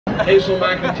Hazel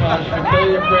McIntosh,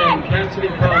 Michaela Brand, Cassidy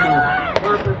Palmer,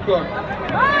 Harper Cook,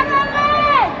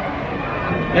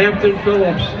 Hampton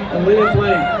Phillips, Aaliyah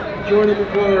Blake, Jordan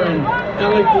McLaurin,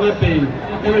 Alec Lippi,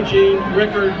 Imogene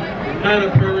Rickard,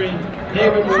 Hannah Perry,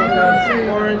 David Walker,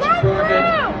 Lawrence Crockett,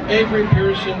 Avery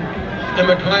Pearson, and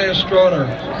Micaiah Stroder.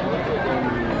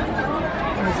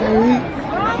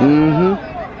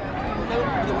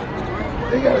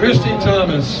 Christy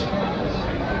Thomas,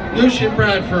 Lucia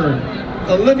Bradford,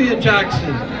 Olivia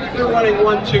Jackson. They're running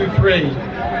 1, 2, 3.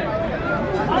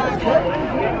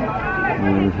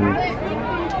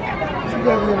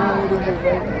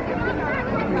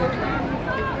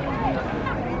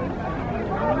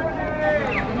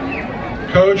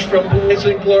 Coach from Boys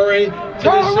and Glory to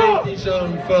the safety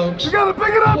zone, folks. You gotta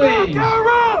pick it up, please.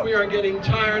 Caira! We are getting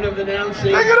tired of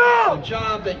announcing the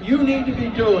job that you need to be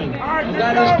doing, and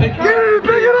that is picking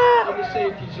up the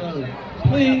safety zone.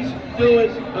 Please do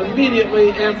it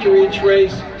immediately after each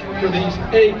race for these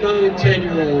 8, 9, and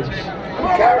 10-year-olds.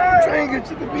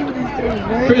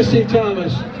 Christy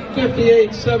Thomas,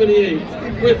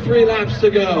 58.78, with 3 laps to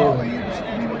go.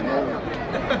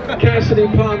 Cassidy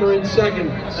Palmer in second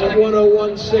at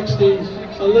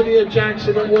 101.60. Olivia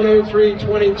Jackson at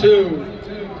 103.22.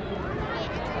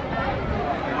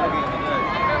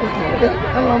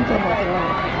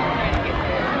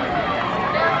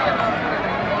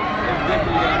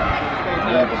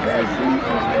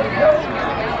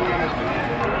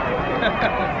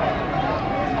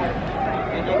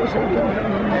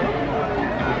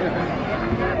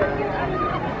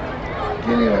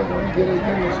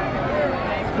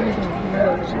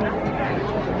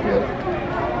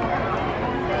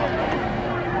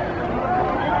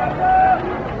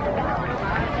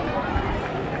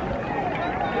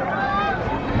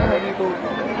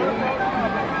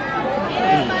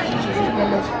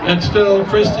 And still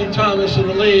Christy Thomas in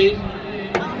the lead.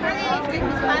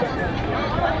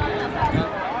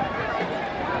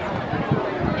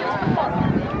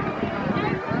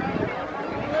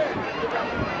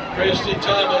 Christy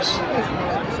Thomas,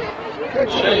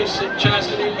 chasing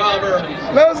Chastity Palmer.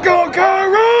 Let's go,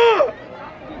 Caira!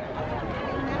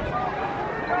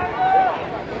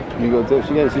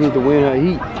 She needs to win her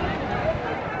heat.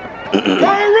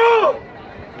 Caira!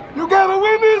 You gotta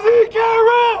win this heat,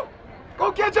 Caira!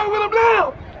 Go catch up with him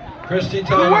now! Christy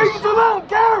Thomas. You're waiting too long,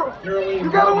 Caira! You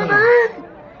gotta win the heat!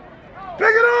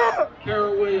 Pick it up!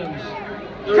 Caira Williams.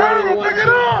 Caira, pick it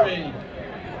up!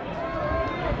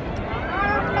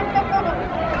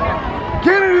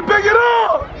 Kennedy, pick it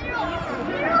up!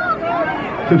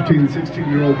 15 and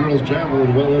 16-year-old girls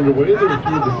javelin well underway. They're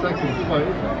through the second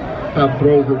fight. Top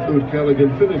throws include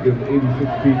Callaghan Finnegan,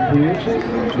 86 feet 3 inches.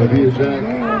 Navia Jack,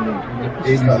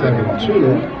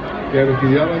 87.2. Danica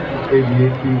Yellick,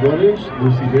 88 feet 1 inch.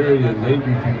 Lucy Marion, 90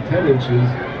 feet 10 inches.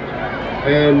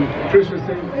 And Tricia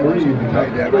St. Marie, the top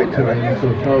throw today, so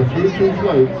far through 2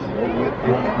 flights,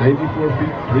 94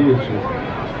 feet 3 inches.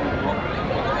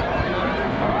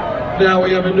 Now we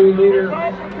have a new leader,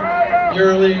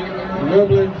 Yearly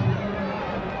Roebland,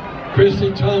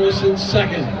 Christy Thomas in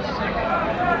second.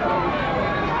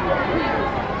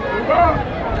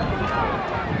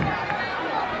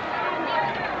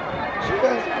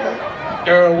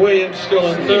 Caira Williams still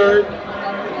in third,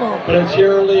 but it's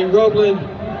Yearly Roebland,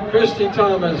 Christy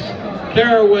Thomas,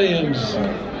 Caira Williams.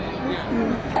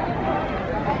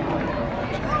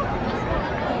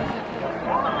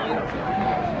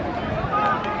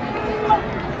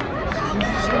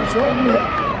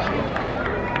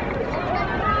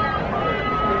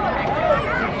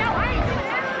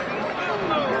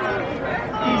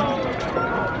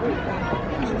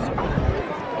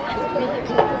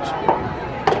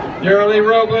 Yearly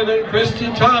Roebland and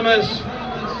Christy Thomas.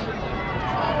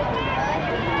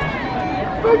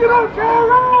 Pick it up,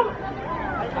 Caira!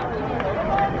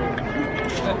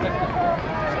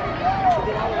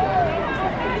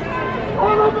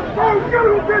 Hold on, Caira, you gotta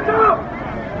go catch up!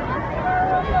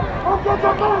 Go catch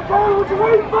up on Caira, what you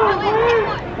waiting for, man?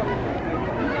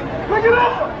 Pick it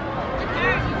up!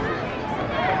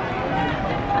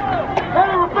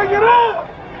 Caira, pick it up!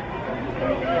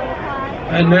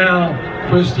 And now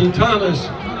Christy Thomas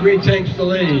retakes the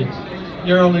lead.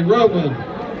 Yearly Roebland.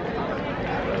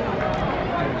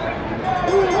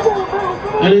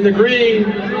 And in the green,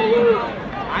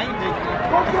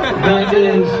 that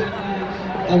is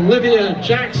Olivia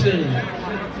Jackson.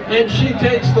 And she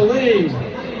takes the lead.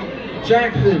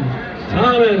 Jackson,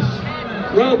 Thomas,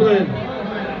 Roebland.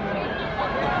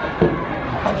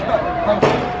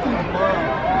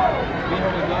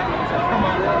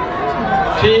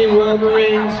 Team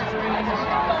Wolverines,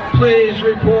 please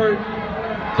report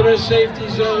to the safety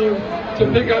zone to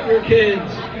pick up your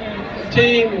kids.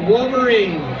 Team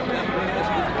Wolverine.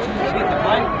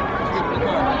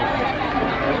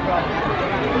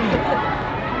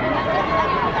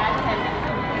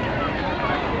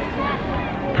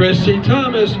 Christy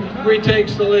Thomas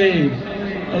retakes the lead.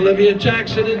 Olivia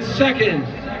Jackson in second.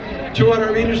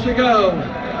 200 meters to go.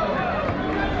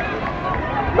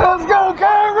 Let's go,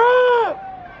 Caira!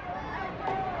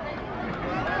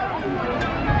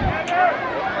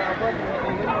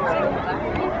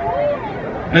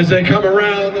 As they come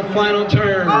around the final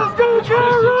turn, Let's go, Christy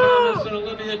Caira! Thomas and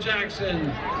Olivia Jackson.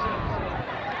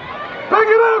 Pick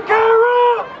it up,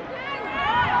 Caira!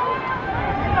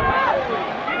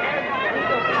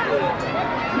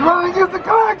 You running against the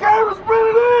clock, Caira, sprint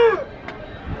it in!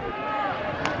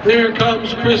 Here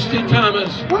comes Christy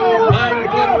Thomas, Pine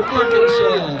Bluff,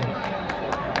 Arkansas.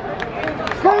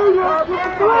 Caira, against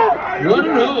the clock! 1-0.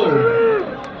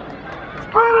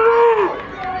 Sprint it in!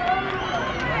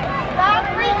 Stop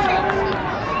reaching.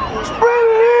 Sprint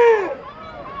it in!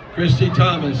 Christy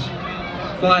Thomas,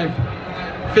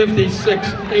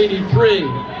 5:56.83.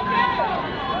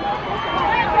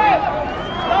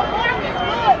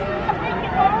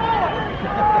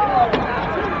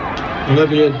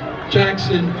 Olivia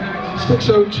Jackson,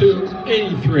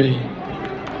 6:02.83.